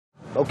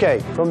Okay,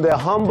 from their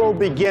humble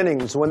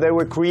beginnings when they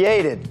were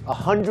created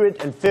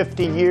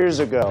 150 years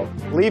ago,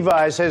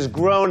 Levi's has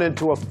grown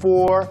into a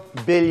 $4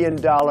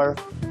 billion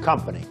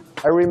company.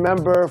 I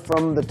remember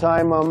from the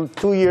time I'm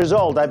 2 years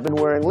old, I've been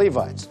wearing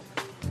Levi's.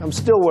 I'm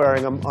still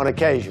wearing them on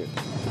occasion.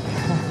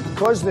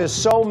 Because there's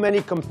so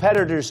many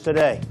competitors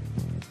today,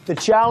 the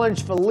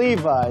challenge for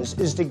Levi's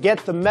is to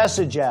get the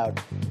message out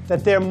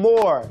that they're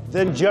more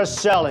than just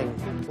selling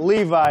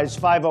Levi's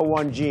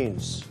 501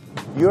 jeans.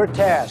 Your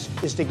task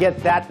is to get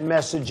that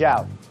message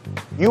out.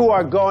 You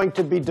are going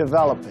to be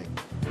developing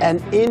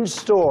an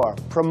in-store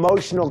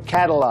promotional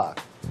catalog.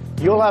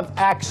 You'll have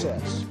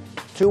access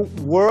to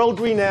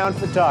world-renowned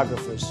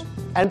photographers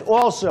and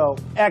also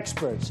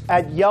experts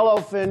at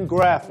Yellowfin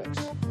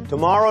Graphics.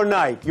 Tomorrow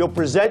night, you'll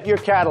present your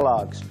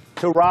catalogs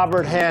to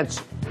Robert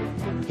Hansen.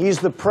 He's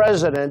the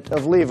president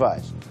of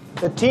Levi's.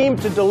 The team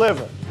to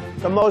deliver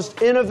the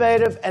most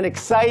innovative and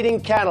exciting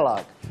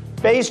catalog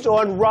based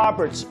on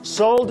Robert's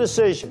sole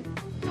decision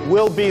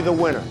will be the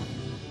winner.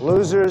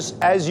 Losers,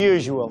 as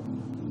usual,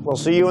 we'll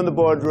see you in the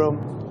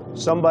boardroom.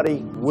 Somebody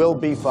will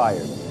be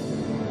fired.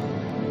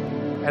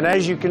 And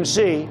as you can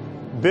see,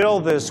 Bill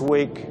this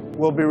week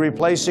will be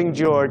replacing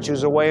George,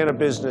 who's away on a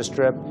business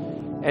trip.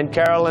 And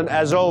Carolyn,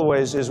 as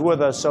always, is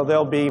with us, so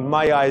they'll be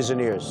my eyes and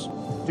ears.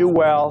 Do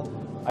well.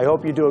 I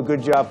hope you do a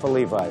good job for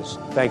Levi's.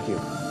 Thank you.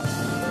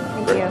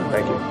 Thank you.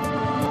 Thank you.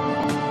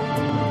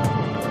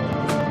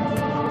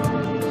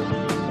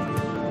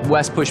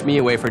 Wes pushed me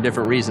away for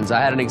different reasons. I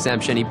had an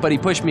exemption, but he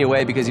pushed me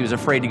away because he was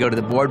afraid to go to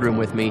the boardroom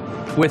with me,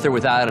 with or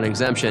without an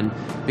exemption,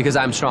 because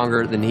I'm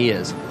stronger than he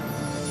is.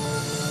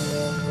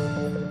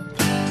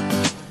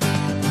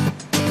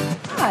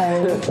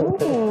 Hi.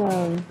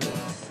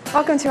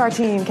 Welcome to our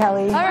team,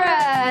 Kelly. All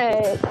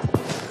right.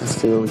 Let's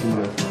see what we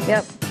can do.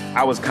 Yep.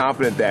 I was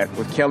confident that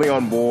with Kelly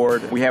on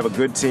board, we have a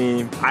good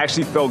team. I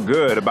actually felt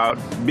good about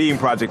being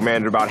project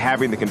manager, about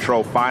having the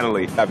control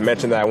finally. I've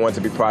mentioned that I wanted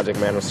to be project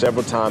manager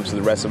several times to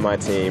the rest of my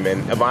team.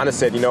 And Ivana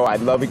said, you know,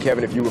 I'd love it,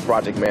 Kevin, if you were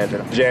project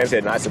manager. Jan said,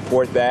 and I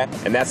support that.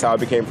 And that's how I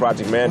became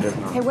project manager.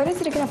 Hey, what is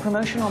it again, a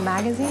promotional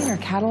magazine or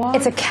catalog?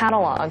 It's a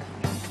catalog.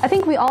 I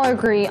think we all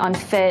agree on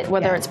fit,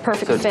 whether it's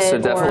perfect fit So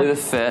definitely or...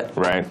 the fit.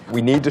 Right.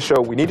 We need to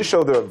show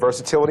the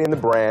versatility in the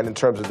brand in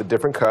terms of the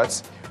different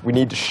cuts. We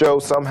need to show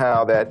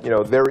somehow that, you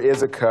know, there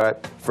is a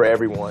cut for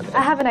everyone.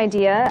 I have an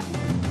idea.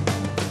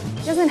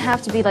 It doesn't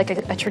have to be like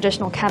a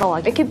traditional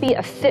catalog. It could be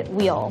a fit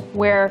wheel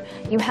where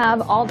you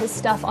have all this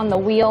stuff on the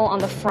wheel on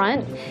the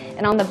front,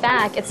 and on the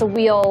back it's a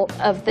wheel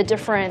of the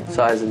different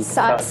sizes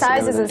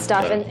and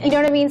stuff. And you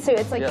know what I mean? So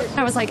it's like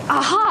I was like,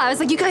 aha! I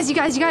was like, you guys,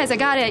 I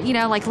got it. You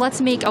know, like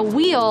let's make a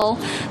wheel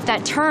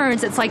that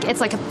turns. It's like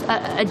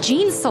a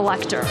jean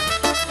selector.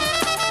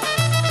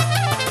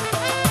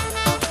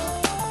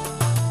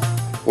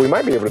 What we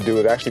might be able to do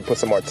is actually put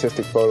some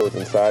artistic photos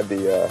inside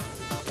the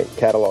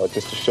catalog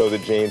just to show the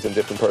jeans and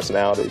different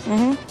personalities.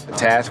 The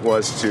task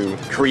was to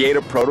create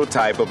a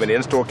prototype of an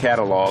in-store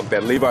catalog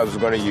that Levi's was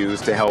going to use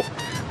to help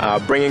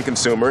bring in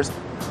consumers.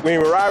 We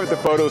arrived at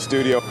the photo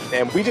studio,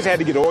 and we just had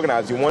to get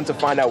organized. We wanted to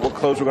find out what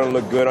clothes were going to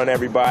look good on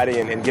everybody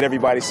and get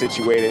everybody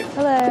situated.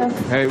 Hello.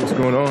 Hey, what's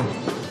going on?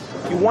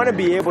 You want to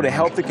be able to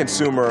help the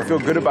consumer feel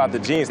good about the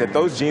jeans, that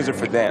those jeans are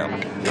for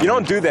them. You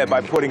don't do that by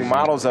putting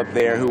models up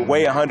there who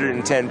weigh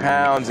 110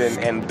 pounds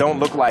and don't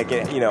look like,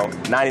 you know,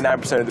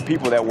 99% of the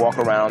people that walk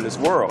around this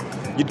world.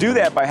 You do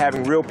that by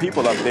having real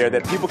people up there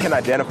that people can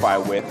identify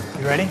with.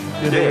 You ready?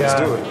 Let's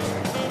do it.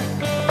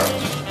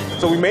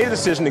 So we made a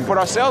decision to put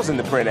ourselves in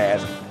the print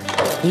ads.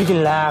 You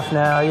can laugh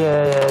now.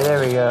 Yeah, there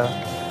we go.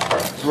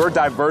 We're a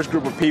diverse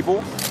group of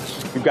people.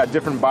 We've got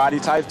different body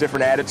types,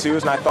 different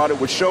attitudes, and I thought it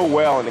would show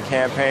well in the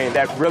campaign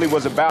that really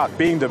was about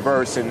being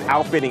diverse and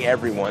outfitting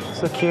everyone.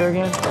 Let's look here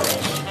again. All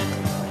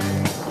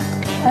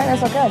right,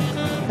 that's all good.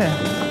 Yeah.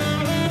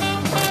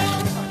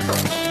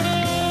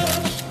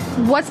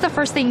 What's the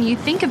first thing you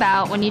think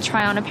about when you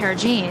try on a pair of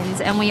jeans?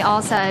 And we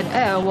all said,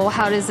 oh, well,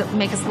 how does it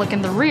make us look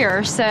in the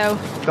rear? So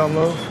Don't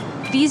move.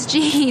 these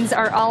jeans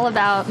are all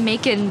about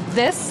making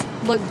this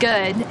look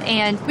good,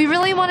 and we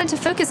really wanted to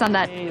focus on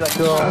that. Let's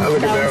go. Look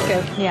at That was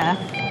that. good. Yeah.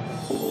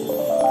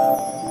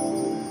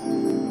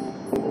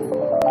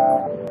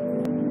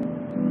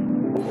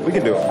 We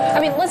can do it. I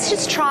mean, let's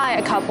just try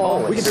a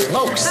couple. We can do it.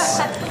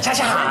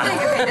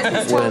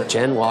 When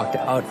Jen walked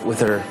out with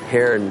her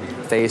hair and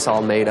face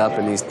all made up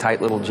in these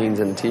tight little jeans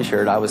and a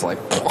t-shirt, I was like,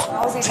 damn.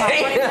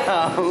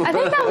 I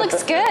think that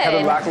looks good.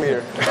 Heather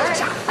Locklear.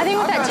 I think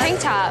with that tank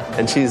top.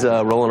 And she's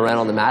rolling around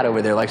on the mat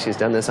over there like she's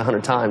done this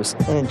 100 times.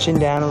 And then chin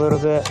down a little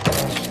bit.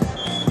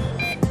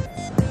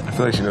 I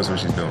feel like she knows what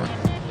she's doing.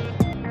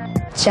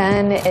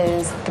 Jen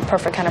is the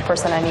perfect kind of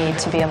person I need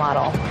to be a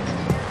model.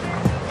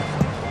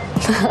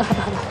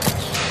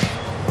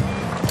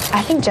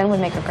 I think Jen would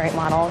make a great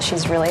model.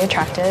 She's really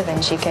attractive,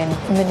 and she can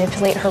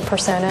manipulate her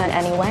persona in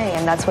any way,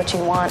 and that's what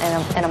you want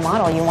in a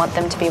model. You want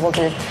them to be able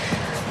to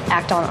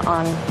act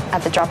on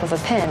at the drop of a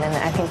pin, and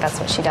I think that's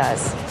what she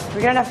does.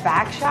 We got enough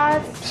back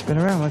shots? Spin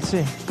around, let's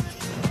see.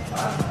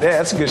 Yeah,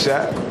 that's a good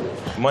shot.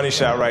 Money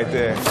shot right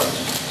there.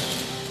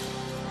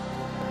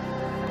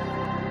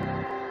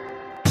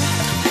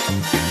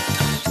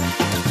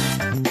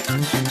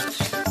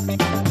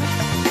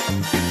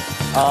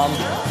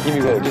 Give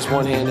me what, just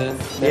one hand in?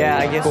 Yeah,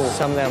 I guess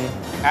some of them.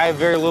 I have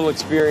very little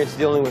experience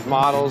dealing with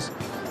models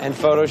and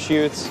photo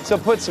shoots, so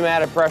put some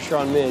added pressure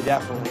on me,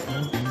 definitely.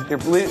 Here,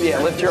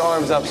 yeah, lift your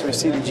arms up so we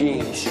see the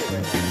jeans.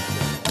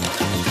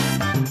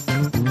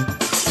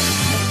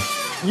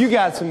 You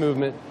got some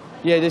movement.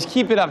 Yeah, just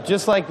keep it up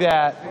just like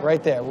that.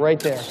 Right there, right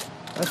there.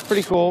 That's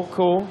pretty cool,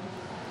 cool.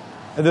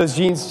 Are those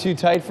jeans too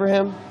tight for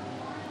him?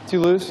 Too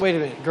loose? Wait a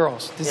minute,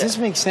 girls. Does this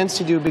make sense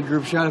to do a big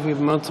group shot if we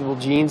have multiple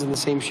jeans in the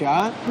same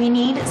shot? We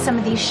need some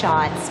of these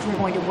shots. We're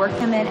going to work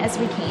them in as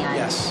we can.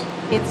 Yes.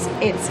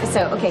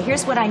 So, okay,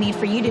 here's what I need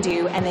for you to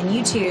do, and then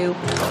you two,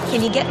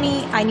 can you get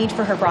me, I need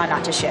for her bra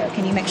not to show.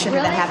 Can you make sure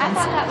that happens?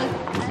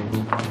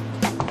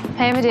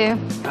 Hey, Madhu.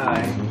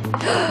 Hi.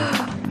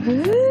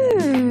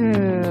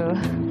 Ooh.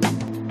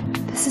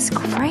 This is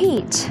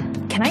great.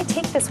 Can I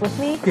take this with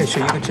me? Yeah,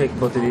 sure, you can take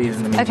both of these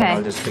in the meantime. Okay.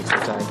 I'll just fix the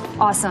tie.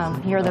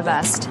 Awesome. You're the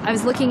best. I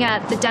was looking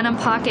at the denim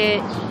pocket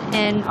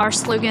and our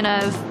slogan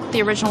of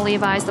the original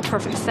Levi's, the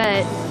perfect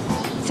fit,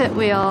 fit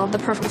wheel, the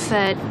perfect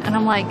fit. And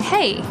I'm like,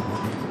 hey,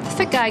 the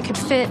fit guy could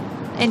fit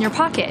in your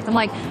pocket. I'm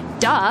like,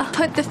 duh,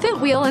 put the fit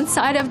wheel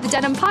inside of the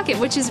denim pocket,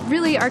 which is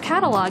really our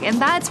catalog.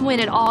 And that's when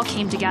it all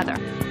came together.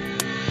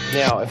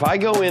 Now, if I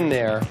go in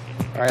there,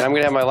 all right, I'm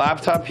gonna have my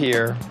laptop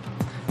here,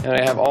 and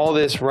I have all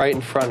this right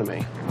in front of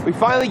me. We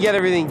finally get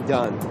everything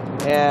done,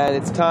 and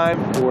it's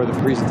time for the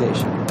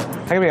presentation.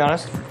 I can be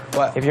honest.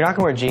 What? If you're not going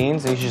to wear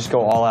jeans, then you should just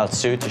go all-out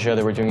suit to show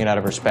that we're doing it out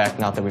of respect,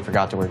 not that we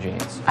forgot to wear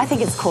jeans. I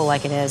think it's cool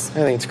like it is. I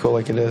think it's cool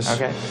like it is.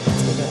 Okay.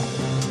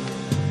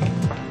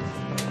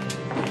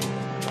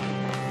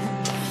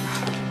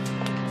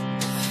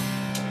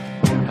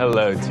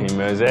 Hello, Team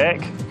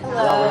Mosaic.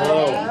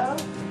 Hello.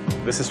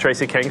 This is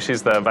Tracy King.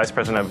 She's the Vice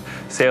President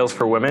of Sales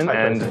for Women,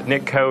 and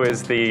Nick Coe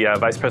is the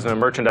Vice President of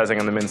Merchandising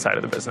on the men's side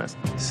of the business.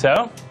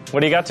 So,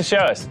 what do you got to show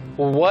us?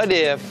 Well, what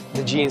if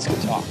the jeans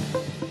could talk?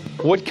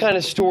 What kind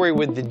of story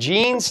would the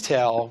jeans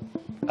tell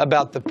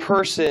about the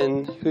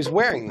person who's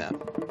wearing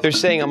them? They're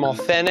saying I'm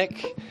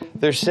authentic.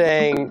 They're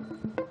saying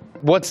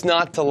what's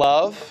not to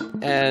love,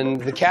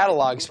 and the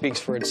catalog speaks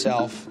for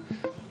itself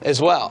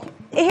as well.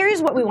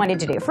 Here's what we wanted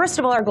to do. First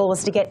of all, our goal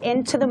was to get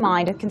into the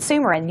mind of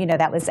consumer, and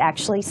that was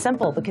actually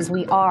simple because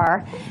we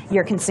are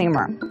your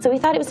consumer. So we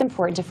thought it was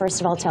important to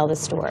first of all tell the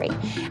story.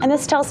 And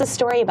this tells a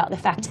story about the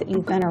fact that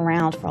you've been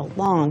around for a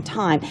long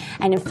time,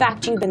 and in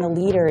fact you've been the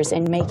leaders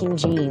in making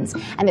jeans,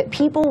 and that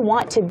people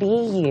want to be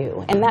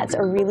you, and that's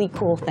a really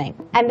cool thing.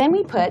 And then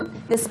we put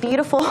this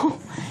beautiful,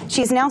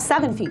 she's now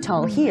 7 feet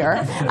tall here,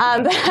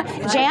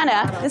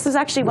 Jana. This is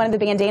actually one of the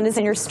bandanas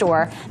in your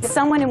store.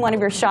 Someone in one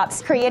of your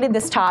shops created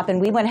this top, and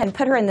we went ahead and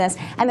put her in this,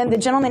 and then the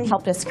gentleman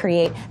helped us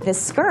create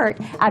this skirt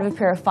out of a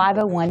pair of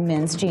 501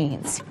 men's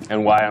jeans.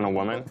 And why on a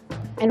woman?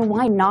 And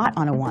why not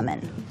on a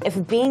woman?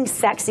 If being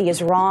sexy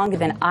is wrong,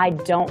 then I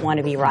don't want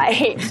to be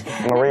right.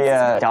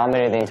 Maria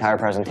dominated the entire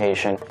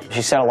presentation.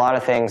 She said a lot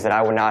of things that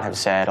I would not have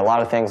said, a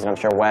lot of things that I'm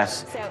sure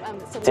Wes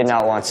did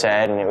not want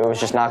said, and it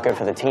was just not good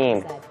for the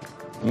team.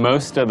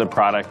 Most of the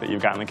product that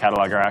you've got in the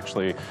catalog are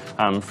actually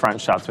front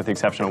shots with the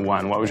exception of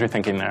one. What was your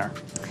thinking there?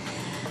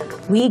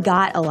 We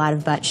got a lot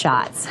of butt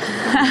shots.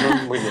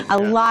 A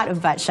lot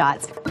of butt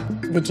shots.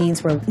 The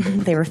jeans were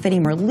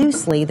fitting more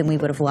loosely than we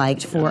would have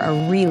liked for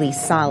a really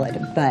solid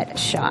butt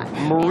shot.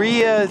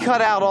 Maria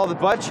cut out all the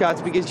butt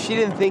shots because she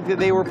didn't think that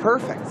they were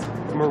perfect.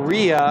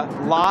 Maria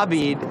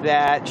lobbied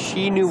that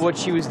she knew what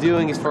she was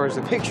doing as far as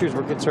the pictures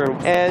were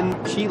concerned,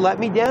 and she let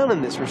me down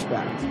in this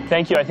respect.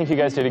 Thank you. I think you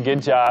guys did a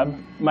good job.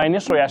 My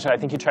initial reaction, I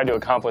think you tried to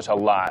accomplish a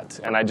lot,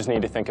 and I just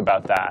need to think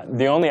about that.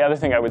 The only other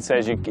thing I would say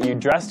is you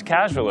dressed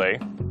casually,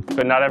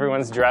 but not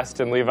everyone's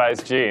dressed in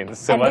Levi's jeans.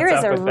 So and what's there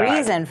is up a with that?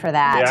 reason for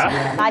that.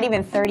 Yeah? Not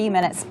even 30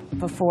 minutes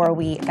before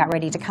we got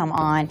ready to come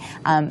on,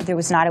 there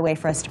was not a way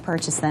for us to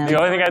purchase them. The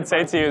only thing I'd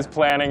say to you is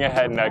planning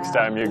ahead next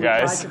time, you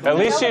guys. At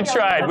least you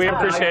tried. We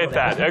appreciate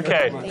that.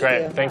 Okay,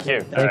 great. Thank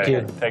you. Thank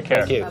you. Take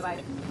care. Thank you.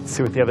 Bye-bye. Let's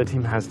see what the other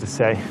team has to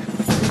say.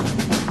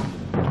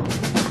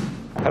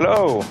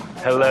 Hello.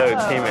 Hello,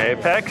 Team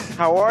Apex.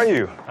 How are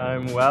you?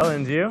 I'm well,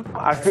 and you?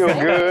 I feel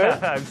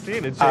good. I've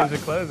seen it. Change the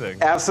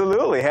clothing.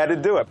 Absolutely. Had to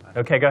do it.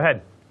 Okay, go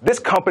ahead. This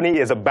company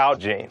is about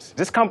jeans.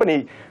 This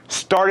company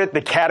started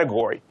the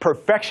category.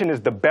 Perfection is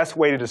the best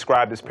way to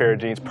describe this pair of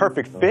jeans.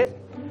 Perfect fit,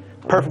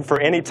 perfect for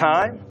any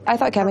time. I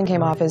thought Kevin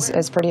came off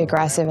as pretty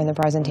aggressive in the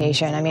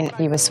presentation. I mean,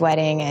 he was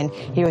sweating and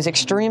he was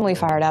extremely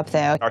fired up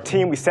though. Our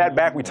team, we sat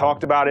back, we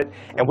talked about it,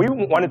 and we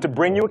wanted to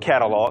bring you a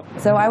catalog.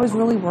 So I was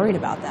really worried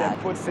about that.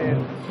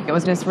 It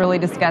was just really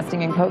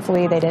disgusting, and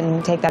hopefully they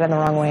didn't take that in the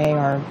wrong way,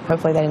 or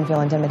hopefully they didn't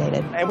feel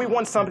intimidated. And we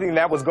want something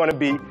that was going to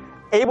be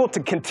able to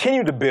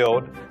continue to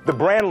build the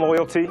brand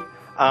loyalty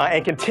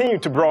and continue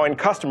to draw in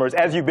customers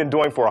as you've been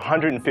doing for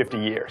 150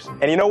 years.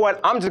 And you know what?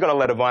 I'm just going to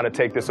let Ivana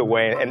take this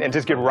away and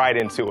just get right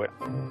into it.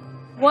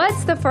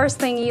 What's the first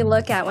thing you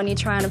look at when you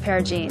try on a pair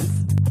of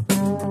jeans?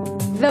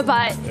 The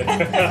butt.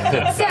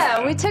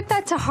 So we took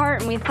that to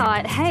heart and we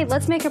thought, hey,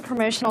 let's make a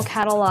promotional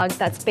catalog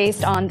that's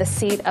based on the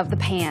seat of the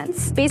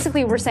pants.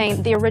 Basically, we're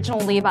saying the original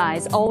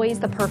Levi's, always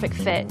the perfect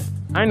fit.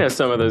 I know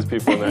some of those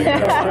people now.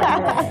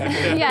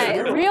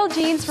 Yeah, real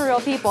jeans for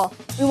real people.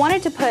 We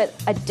wanted to put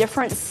a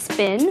different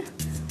spin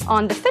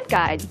on the fit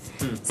guide.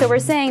 So we're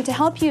saying to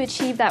help you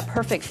achieve that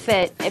perfect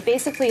fit, it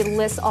basically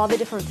lists all the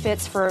different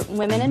fits for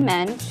women and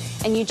men,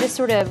 and you just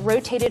sort of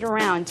rotate it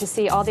around to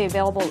see all the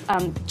available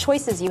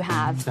choices you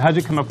have. So how'd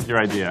you come up with your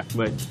idea?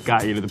 What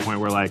got you to the point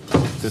where, like,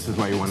 this is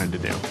what you wanted to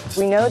do?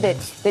 We know that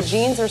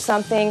jeans are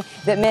something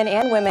that men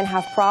and women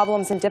have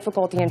problems and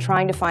difficulty in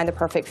trying to find the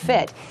perfect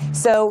fit.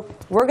 So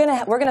we're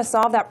gonna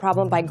solve that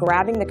problem by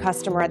grabbing the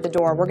customer at the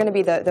door. We're gonna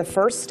be the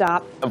first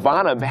stop.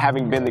 Ivana,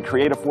 having been the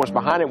creative force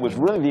behind it, was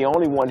really the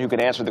only one who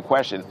could answer the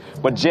question.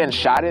 But Jen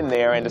shot in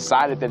there and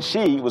decided that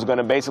she was going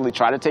to basically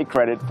try to take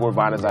credit for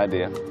Ivana's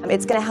idea.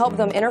 It's going to help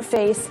them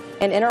interface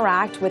and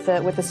interact with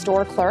the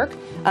store clerk.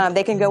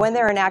 They can go in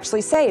there and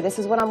actually say, this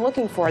is what I'm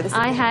looking for.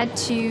 I had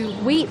to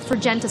wait for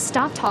Jen to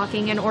stop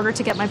talking in order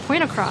to get my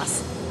point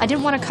across. I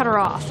didn't want to cut her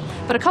off,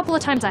 but a couple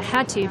of times I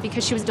had to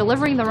because she was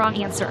delivering the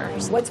wrong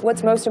answers.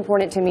 What's most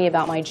important to me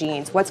about my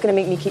jeans? What's going to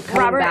make me keep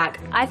coming back?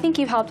 I think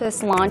you've helped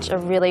us launch a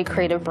really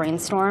creative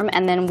brainstorm,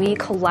 and then we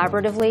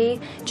collaboratively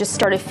just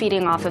started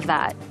feeding off of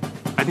that.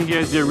 I think you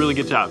guys did a really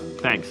good job.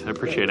 Thanks, I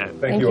appreciate it.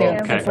 Thank you all.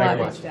 Okay, thank you very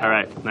much. All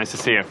right, nice to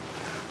see you.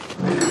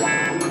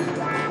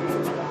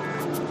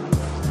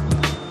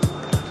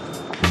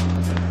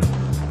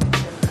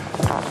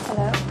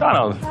 Hello.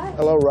 Donald.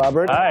 Hello,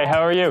 Robert. Hi,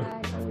 how are you?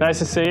 Nice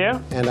to see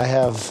you. And I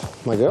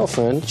have my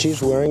girlfriend.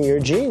 She's wearing your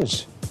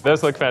jeans.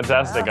 Those look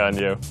fantastic on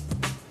you.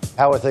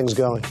 How are things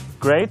going?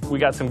 Great, we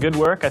got some good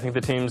work. I think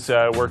the team's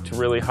worked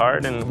really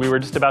hard, and we were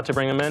just about to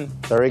bring them in.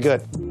 Very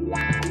good.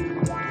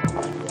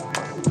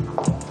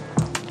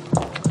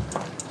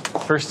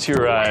 First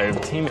to arrive,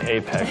 Team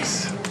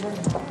Apex.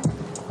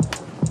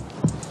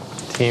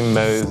 Team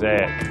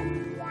Mosaic.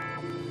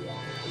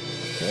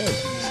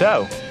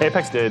 So,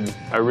 Apex did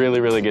a really,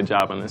 really good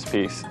job on this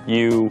piece.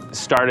 You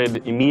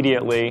started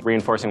immediately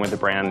reinforcing what the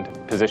brand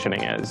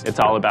positioning is. It's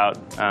all about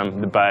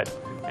the butt,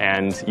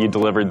 and you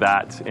delivered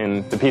that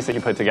in the piece that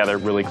you put together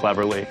really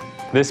cleverly.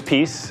 This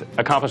piece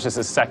accomplishes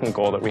the second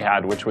goal that we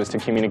had, which was to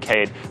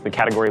communicate the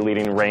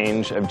category-leading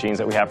range of jeans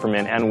that we have for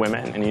men and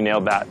women, and you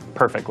nailed that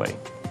perfectly.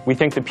 We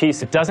think the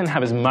piece, it doesn't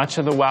have as much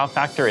of the wow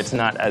factor. It's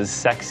not as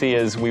sexy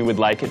as we would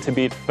like it to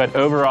be, but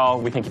overall,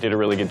 we think you did a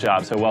really good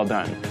job, so well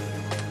done.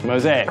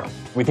 Mosaic,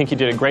 we think you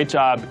did a great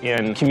job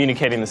in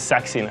communicating the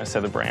sexiness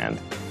of the brand.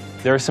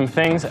 There are some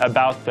things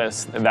about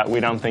this that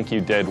we don't think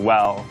you did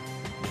well.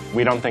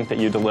 We don't think that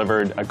you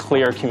delivered a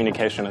clear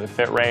communication of the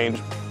fit range.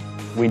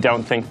 We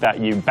don't think that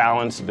you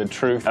balanced the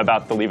truth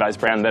about the Levi's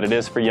brand, that it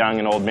is for young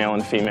and old, male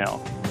and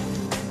female.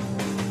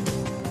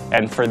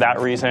 And for that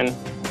reason,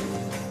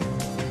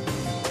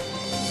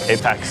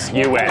 Apex,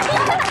 you win.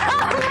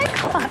 Oh my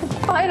God,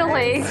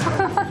 finally.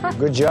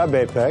 Good job,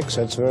 Apex.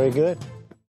 That's very good.